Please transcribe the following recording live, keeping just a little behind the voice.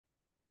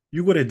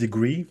You got a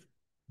degree,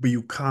 but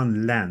you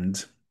can't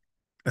land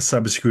a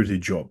cybersecurity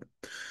job.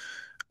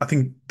 I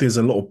think there's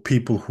a lot of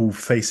people who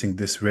facing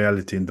this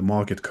reality in the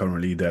market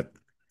currently that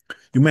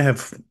you may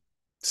have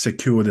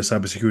secured a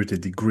cybersecurity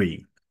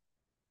degree,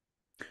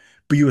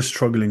 but you are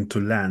struggling to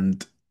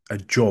land a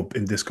job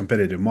in this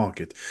competitive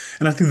market.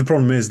 And I think the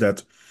problem is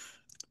that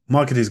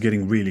market is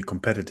getting really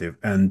competitive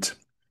and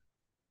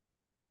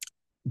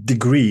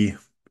degree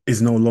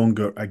is no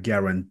longer a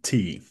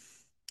guarantee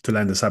to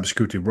land a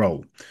cybersecurity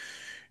role.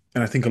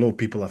 And I think a lot of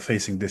people are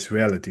facing this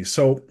reality.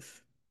 So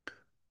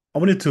I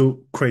wanted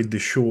to create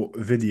this short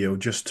video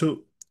just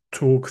to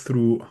talk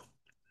through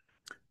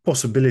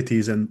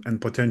possibilities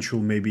and potential,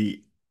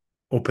 maybe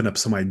open up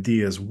some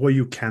ideas what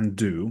you can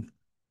do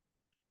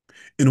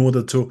in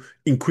order to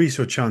increase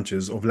your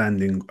chances of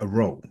landing a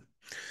role.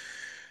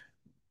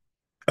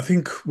 I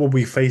think what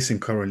we're facing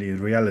currently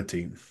in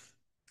reality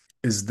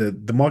is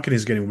that the market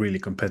is getting really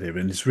competitive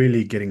and it's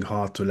really getting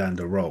hard to land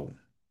a role.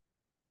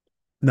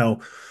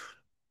 Now,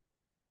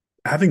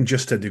 having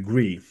just a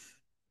degree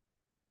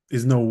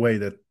is no way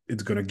that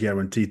it's going to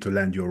guarantee to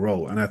land your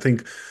role. And I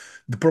think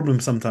the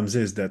problem sometimes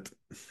is that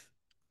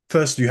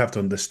first you have to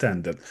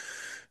understand that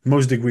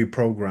most degree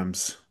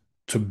programs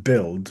to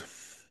build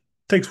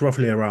takes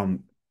roughly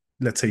around,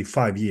 let's say,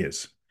 5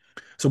 years.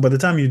 So by the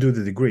time you do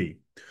the degree,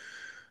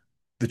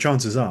 the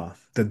chances are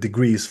that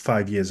degree is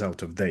 5 years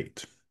out of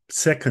date.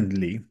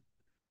 Secondly,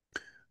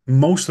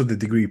 most of the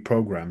degree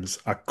programs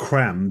are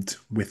crammed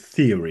with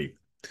theory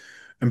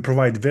and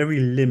provide very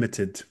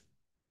limited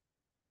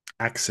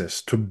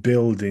access to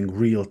building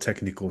real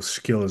technical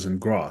skills and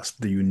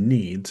grasp that you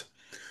need,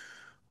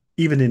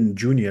 even in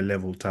junior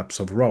level types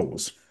of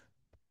roles.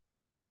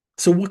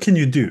 So, what can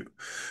you do?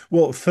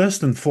 Well,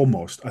 first and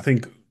foremost, I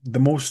think the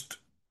most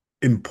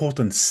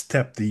important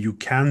step that you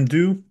can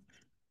do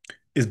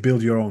is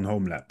build your own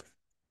home lab.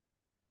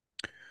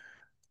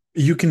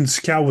 You can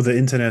scour the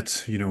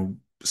internet,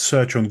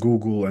 search on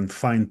Google and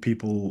find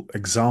people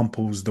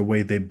examples the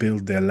way they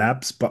build their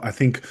labs, but I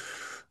think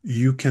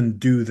you can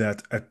do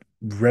that at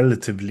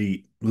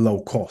relatively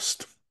low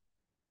cost.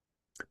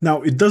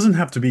 Now, it doesn't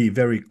have to be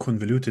very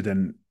convoluted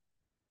and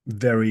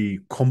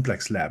very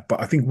complex lab,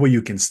 but I think what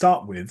you can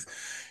start with,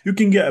 you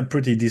can get a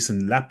pretty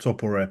decent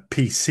laptop or a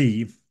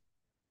PC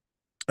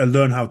and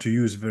learn how to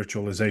use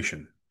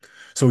virtualization.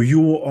 So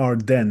you are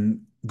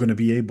then going to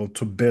be able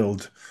to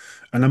build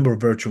a number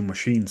of virtual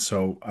machines.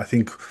 So I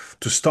think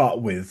to start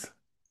with,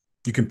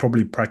 you can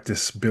probably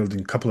practice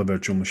building a couple of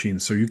virtual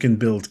machines. So you can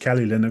build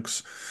Kali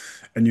Linux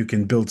and you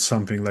can build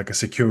something like a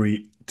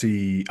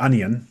security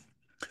onion.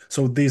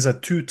 So these are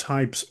two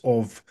types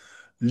of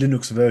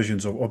Linux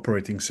versions of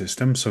operating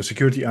systems. So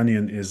Security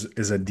Onion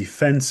is a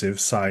defensive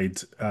side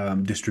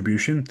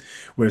distribution,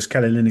 whereas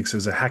Kali Linux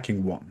is a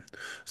hacking one.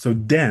 So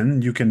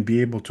then you can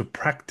be able to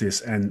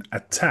practice and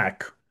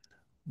attack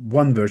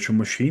one virtual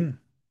machine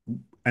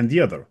and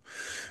the other.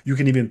 You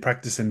can even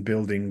practice in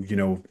building,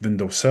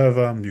 Windows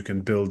Server. You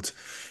can build,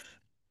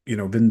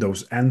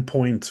 Windows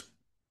Endpoint.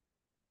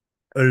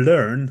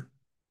 Learn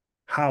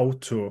how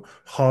to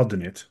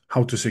harden it,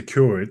 how to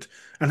secure it,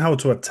 and how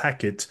to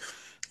attack it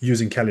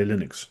using Kali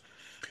Linux.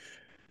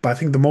 But I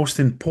think the most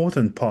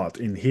important part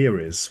in here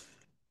is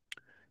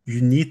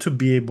you need to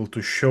be able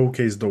to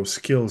showcase those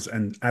skills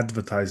and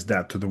advertise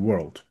that to the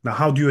world. Now,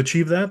 how do you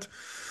achieve that?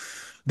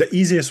 The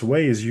easiest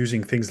way is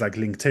using things like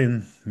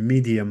LinkedIn,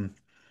 Medium,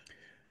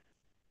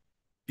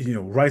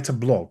 write a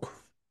blog,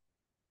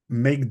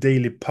 make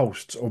daily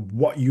posts of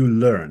what you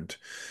learned.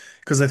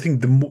 Because I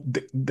think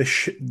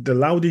the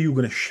louder you're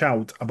going to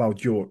shout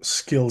about your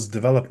skills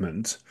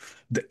development,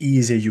 the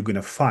easier you're going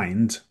to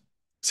find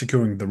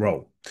securing the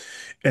role.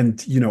 And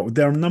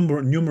there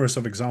are numerous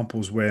of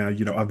examples where I've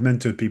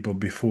mentored people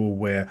before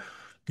where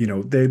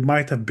they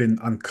might have been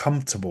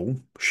uncomfortable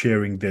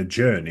sharing their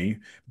journey,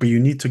 but you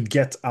need to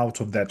get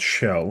out of that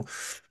shell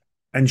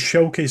and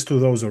showcase to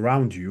those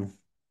around you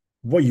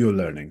what you're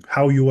learning,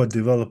 how you are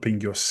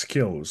developing your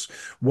skills,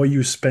 what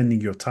you're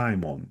spending your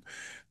time on.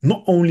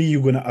 Not only are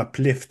you going to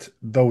uplift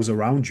those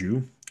around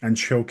you and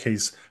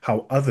showcase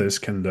how others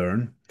can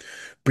learn,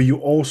 but you're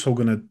also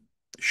going to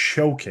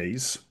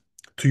showcase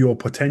to your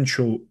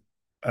potential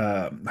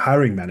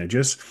hiring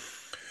managers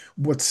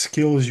what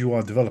skills you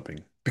are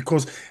developing.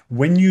 Because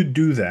when you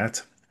do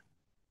that,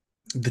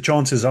 the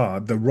chances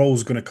are the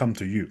role's going to come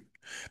to you.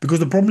 Because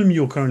the problem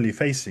you're currently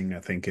facing, I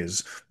think,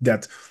 is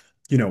that,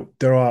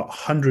 there are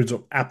hundreds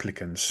of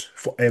applicants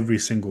for every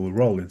single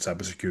role in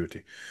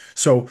cybersecurity.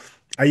 So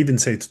I even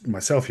say to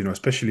myself,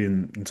 especially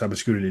in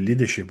cybersecurity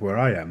leadership where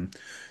I am,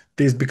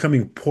 it's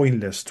becoming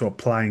pointless to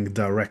applying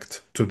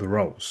direct to the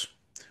roles.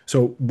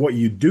 So what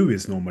you do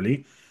is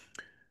normally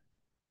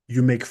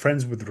you make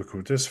friends with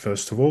recruiters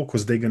first of all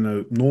because they're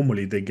gonna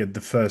normally they get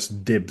the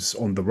first dibs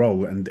on the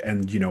role and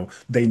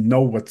they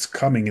know what's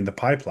coming in the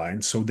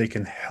pipeline so they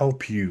can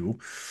help you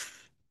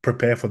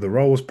prepare for the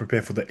roles,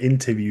 prepare for the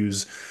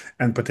interviews,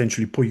 and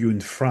potentially put you in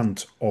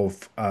front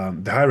of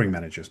the hiring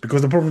managers.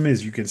 Because the problem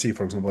is, you can see,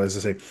 for example, as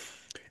I say,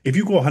 if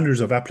you got hundreds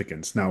of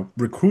applicants, now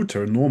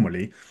recruiter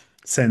normally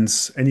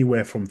sends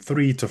anywhere from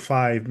 3 to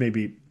 5,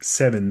 maybe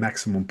 7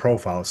 maximum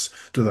profiles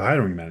to the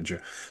hiring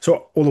manager.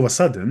 So all of a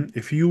sudden,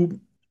 if you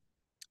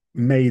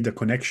made a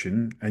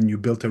connection and you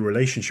built a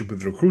relationship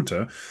with the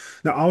recruiter,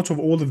 now out of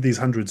all of these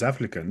hundreds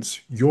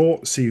applicants, your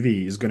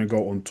CV is going to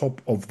go on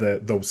top of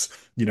those,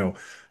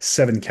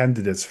 7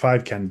 candidates,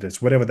 5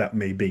 candidates, whatever that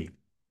may be.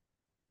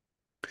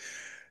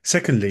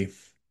 Secondly,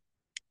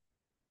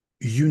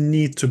 you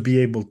need to be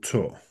able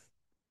to,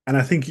 and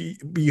I think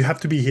you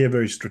have to be here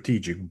very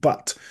strategic,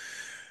 but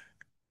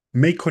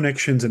make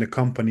connections in the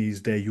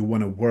companies that you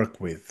want to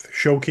work with,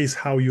 showcase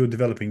how you're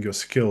developing your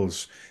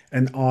skills,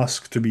 and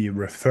ask to be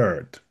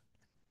referred.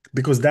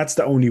 Because that's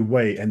the only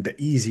way and the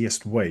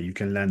easiest way you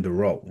can land a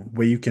role,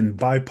 where you can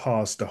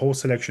bypass the whole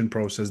selection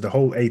process, the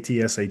whole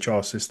ATS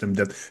HR system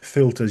that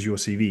filters your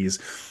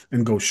CVs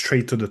and go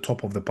straight to the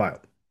top of the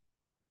pile.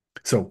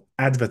 So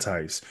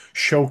advertise,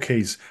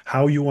 showcase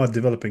how you are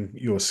developing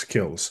your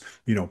skills,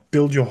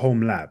 build your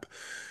home lab.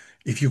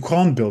 If you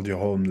can't build your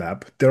home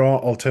lab, there are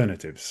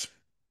alternatives.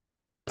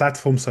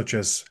 Platforms such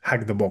as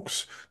Hack the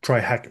Box,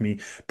 Try Hack Me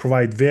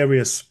provide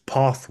various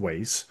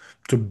pathways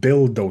to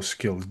build those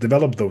skills,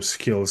 develop those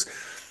skills,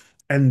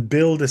 and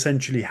build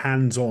essentially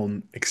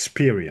hands-on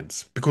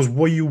experience. Because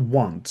what you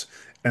want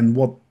and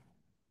what,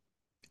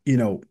 you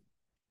know,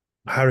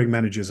 hiring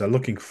managers are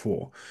looking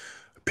for,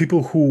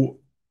 people who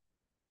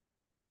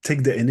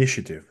take the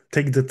initiative,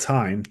 take the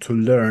time to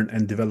learn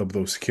and develop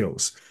those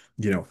skills.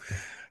 You know,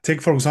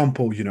 take for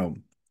example,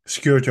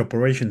 security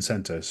operation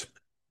centers.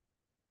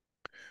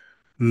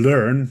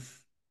 Learn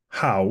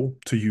how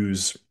to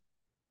use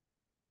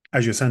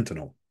Azure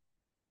Sentinel.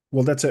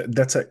 Well, that's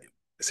a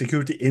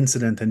security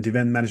incident and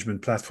event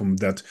management platform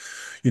that,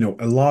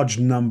 a large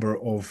number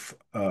of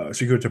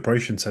security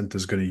operation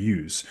centers going to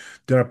use.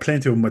 There are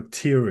plenty of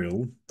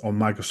material on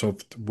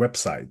Microsoft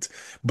website,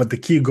 but the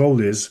key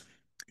goal is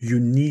you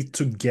need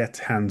to get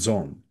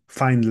hands-on.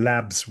 Find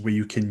labs where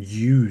you can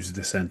use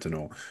the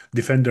Sentinel,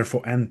 Defender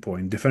for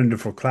endpoint, Defender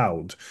for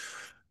cloud,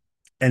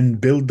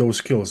 and build those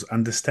skills.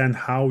 Understand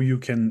how you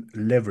can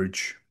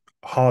leverage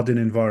hardened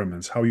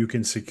environments, how you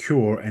can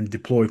secure and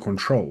deploy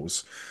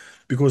controls,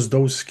 because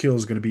those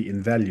skills are going to be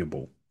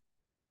invaluable.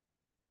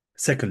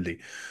 Secondly,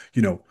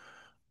 you know,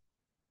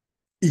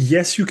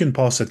 yes, you can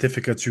pass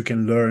certificates, you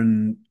can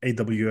learn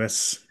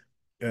AWS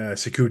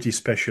security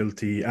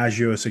specialty,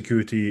 Azure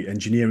security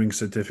engineering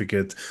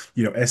certificate,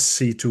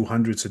 SC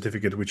 200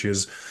 certificate, which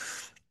is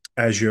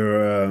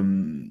Azure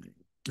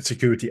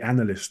security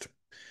analyst.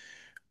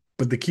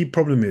 But the key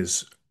problem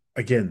is,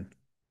 again,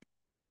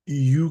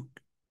 you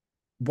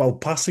while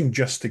passing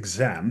just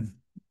exam,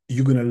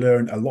 you're going to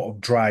learn a lot of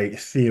dry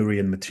theory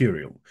and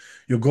material.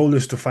 Your goal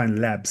is to find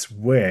labs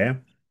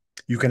where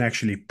you can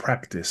actually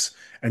practice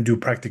and do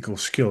practical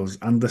skills,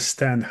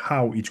 understand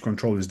how each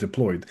control is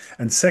deployed.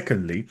 And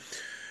secondly,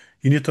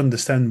 you need to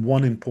understand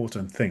one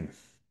important thing.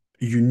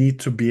 You need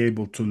to be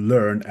able to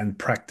learn and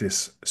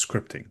practice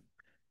scripting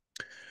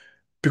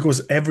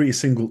because every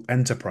single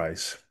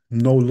enterprise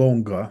no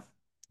longer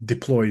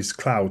deploys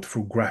cloud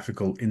through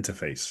graphical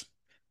interface.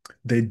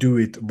 They do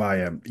it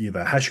via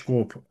either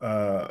HashiCorp,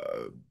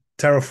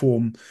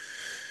 Terraform,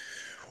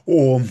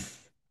 or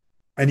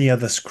any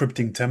other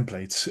scripting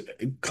templates.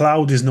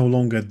 Cloud is no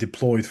longer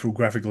deployed through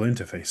graphical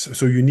interface.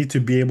 So you need to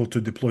be able to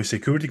deploy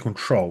security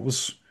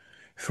controls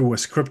through a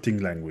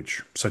scripting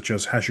language, such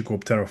as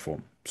HashiCorp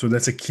Terraform. So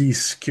that's a key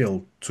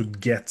skill to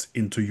get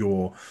into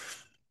your,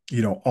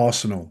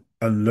 arsenal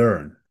and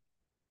learn.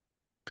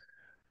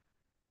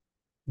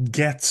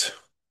 Get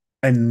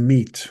and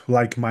meet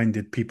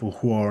like-minded people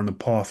who are on a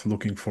path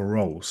looking for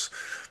roles.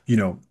 You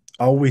know,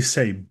 I always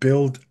say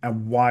build a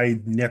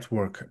wide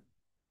network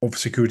of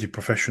security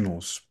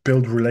professionals,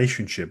 build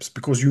relationships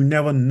because you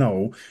never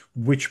know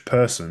which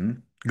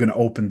person going to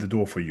open the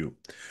door for you.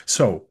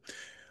 So,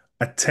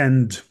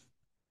 attend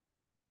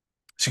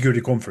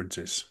security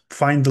conferences,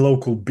 find the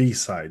local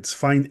B-sides,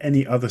 find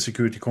any other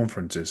security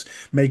conferences,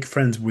 make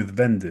friends with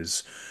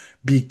vendors,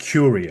 be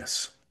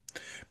curious.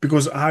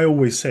 Because I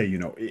always say,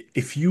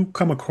 if you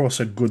come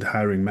across a good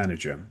hiring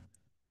manager,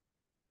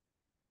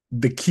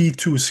 the key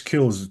two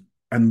skills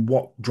and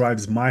what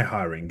drives my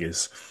hiring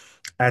is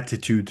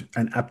attitude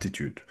and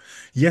aptitude.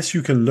 Yes,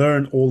 you can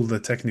learn all the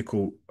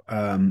technical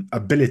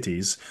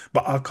abilities,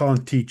 but I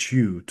can't teach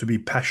you to be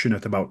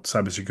passionate about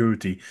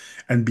cybersecurity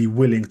and be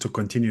willing to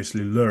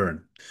continuously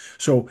learn.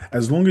 So,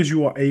 as long as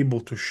you are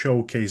able to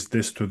showcase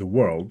this to the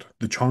world,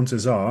 the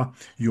chances are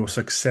your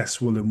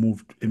success will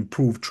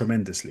improve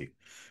tremendously.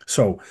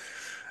 So,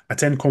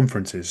 attend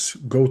conferences,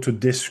 go to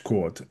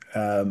Discord,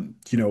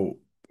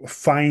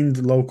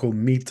 find local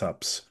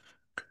meetups,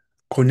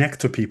 connect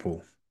to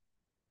people,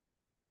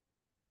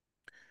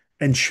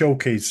 and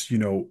showcase,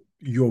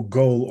 your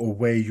goal or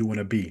where you want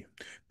to be.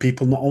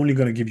 People not only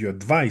going to give you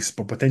advice,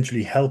 but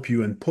potentially help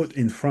you and put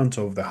in front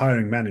of the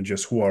hiring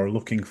managers who are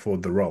looking for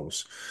the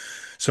roles.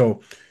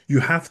 So you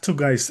have to,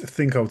 guys,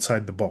 think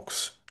outside the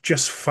box.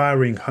 Just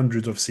firing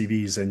hundreds of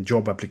CVs and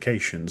job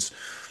applications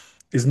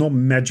is not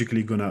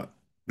magically going to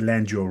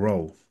land your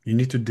role. You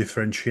need to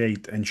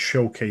differentiate and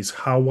showcase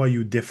how are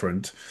you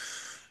different?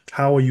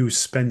 How are you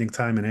spending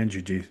time and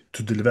energy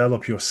to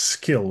develop your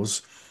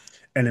skills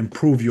and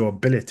improve your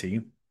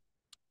ability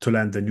to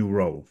land a new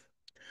role?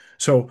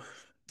 So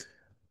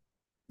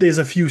there's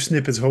a few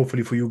snippets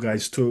hopefully for you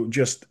guys to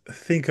just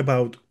think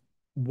about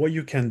what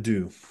you can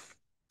do,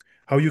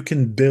 how you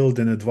can build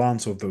in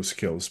advance of those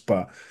skills.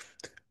 But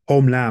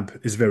home lab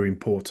is very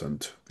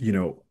important,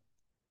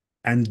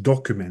 and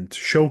document,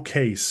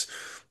 showcase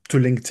to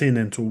LinkedIn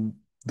and to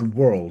the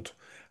world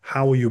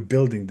how are you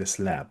building this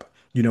lab.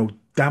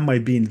 That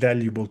might be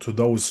invaluable to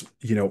those,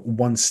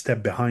 one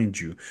step behind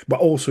you, but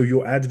also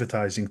you're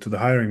advertising to the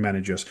hiring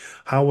managers.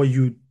 How are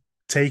you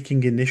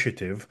taking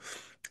initiative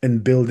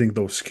and building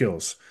those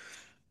skills?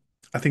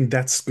 I think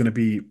that's going to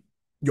be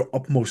your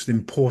utmost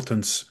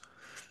importance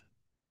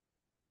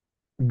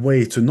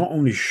way to not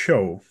only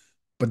show,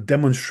 but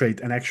demonstrate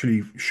and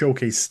actually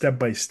showcase step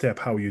by step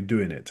how you're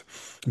doing it.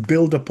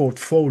 Build a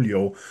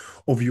portfolio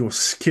of your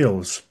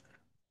skills,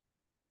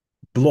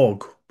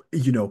 blog,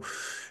 you know,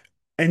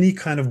 any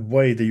kind of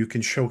way that you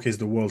can showcase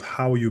the world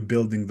how you're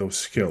building those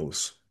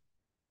skills.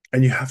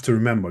 And you have to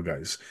remember,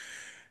 guys,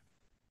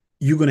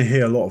 you're going to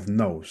hear a lot of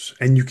no's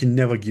and you can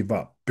never give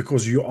up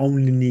because you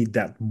only need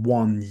that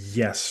one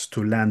yes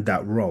to land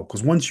that role.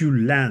 Because once you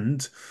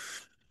land,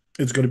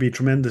 it's going to be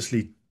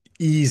tremendously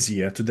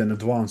easier to then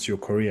advance your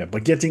career.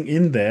 But getting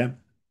in there,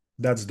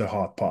 that's the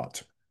hard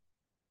part.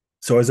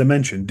 So, as I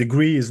mentioned,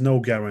 degree is no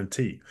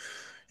guarantee.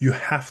 You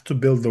have to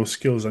build those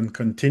skills and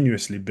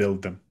continuously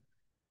build them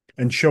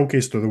and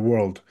showcase to the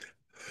world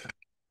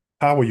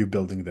how are you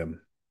building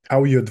them?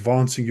 How are you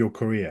advancing your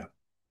career?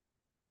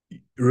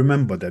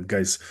 Remember that,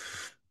 guys.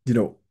 You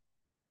know,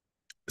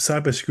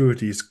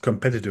 cybersecurity is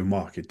competitive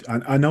market.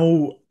 And I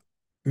know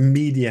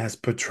media has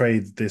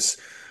portrayed this,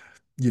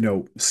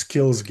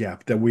 skills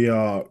gap that we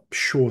are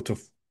short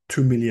of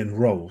 2 million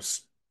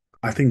roles.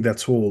 I think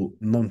that's all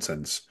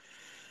nonsense.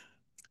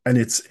 And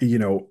it's,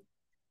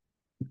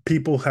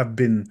 people have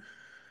been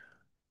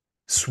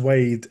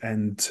swayed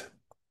and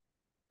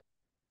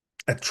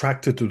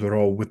attracted to the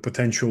role with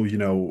potential,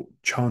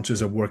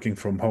 chances of working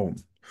from home.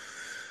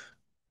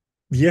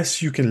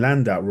 Yes, you can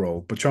land that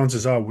role, but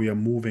chances are we are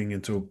moving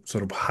into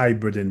sort of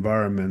hybrid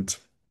environment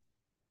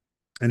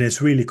and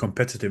it's really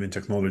competitive in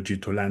technology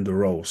to land a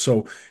role.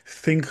 So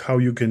think how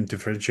you can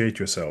differentiate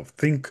yourself.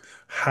 Think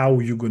how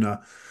you're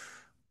gonna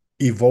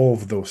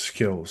evolve those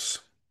skills.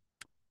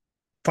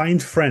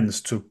 Find friends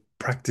to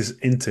practice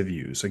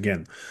interviews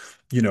again,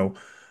 you know,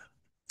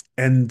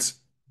 and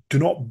do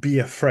not be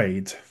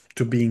afraid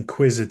to be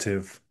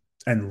inquisitive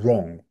and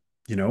wrong,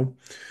 you know.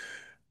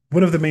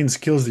 One of the main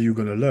skills that you're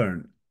going to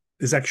learn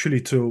is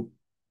actually to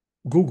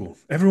Google.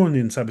 Everyone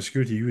in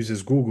cybersecurity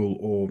uses Google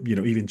or,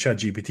 even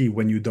ChatGPT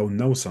when you don't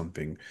know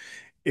something.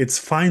 It's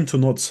fine to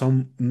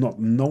not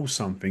know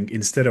something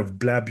instead of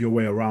blab your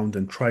way around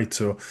and try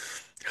to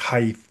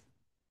hide,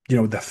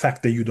 the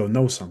fact that you don't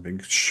know something.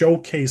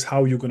 Showcase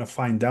how you're going to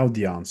find out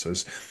the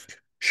answers.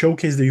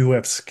 Showcase that you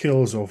have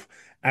skills of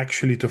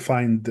actually to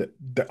find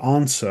the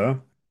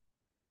answer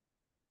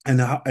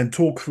and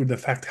talk through the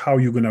fact how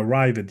you're going to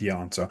arrive at the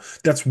answer.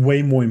 That's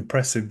way more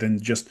impressive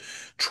than just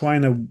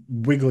trying to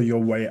wiggle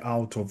your way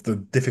out of the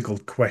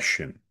difficult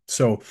question.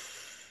 So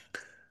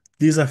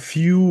these are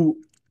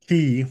few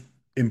key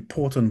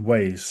important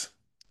ways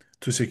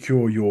to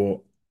secure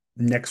your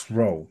next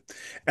role.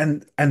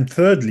 And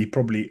thirdly,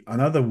 probably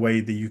another way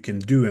that you can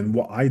do and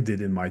what I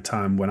did in my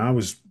time when I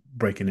was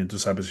breaking into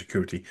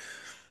cybersecurity,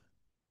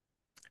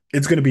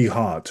 it's going to be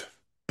hard,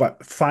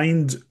 but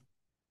find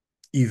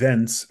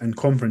events and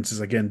conferences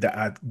again that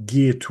are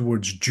geared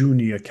towards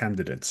junior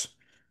candidates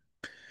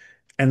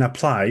and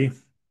apply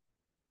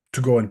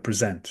to go and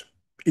present.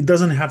 It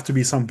doesn't have to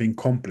be something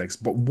complex,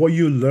 but what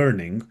you're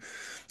learning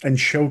and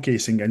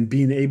showcasing and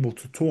being able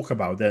to talk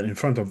about that in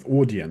front of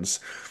audience,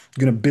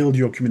 going to build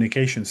your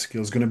communication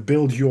skills, going to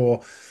build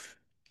your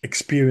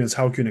experience,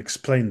 how can you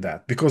explain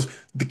that? Because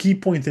the key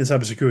point in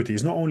cybersecurity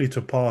is not only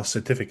to pass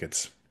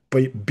certificates,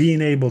 but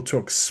being able to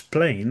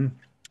explain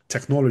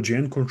technology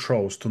and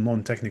controls to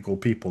non-technical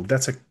people.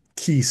 That's a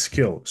key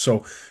skill.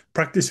 So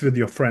practice with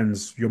your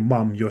friends, your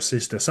mom, your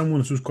sister,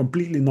 someone who's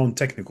completely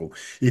non-technical.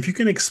 If you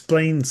can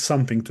explain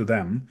something to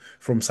them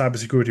from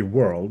cybersecurity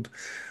world,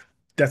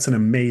 that's an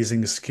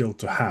amazing skill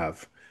to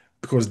have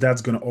because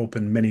that's going to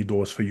open many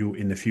doors for you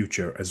in the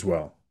future as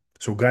well.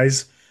 So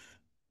guys,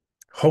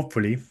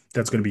 hopefully,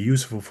 that's going to be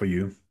useful for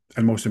you.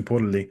 And most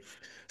importantly,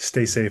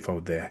 stay safe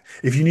out there.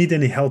 If you need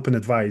any help and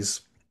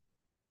advice,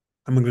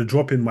 I'm going to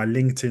drop in my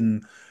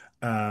LinkedIn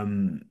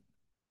um,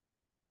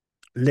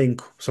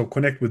 link. So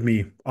connect with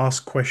me,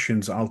 ask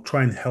questions. I'll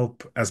try and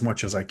help as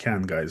much as I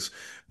can, guys.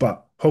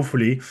 But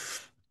hopefully,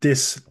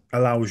 this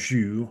allows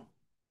you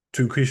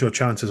to increase your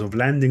chances of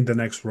landing the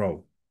next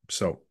role.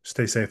 So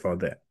stay safe out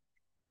there.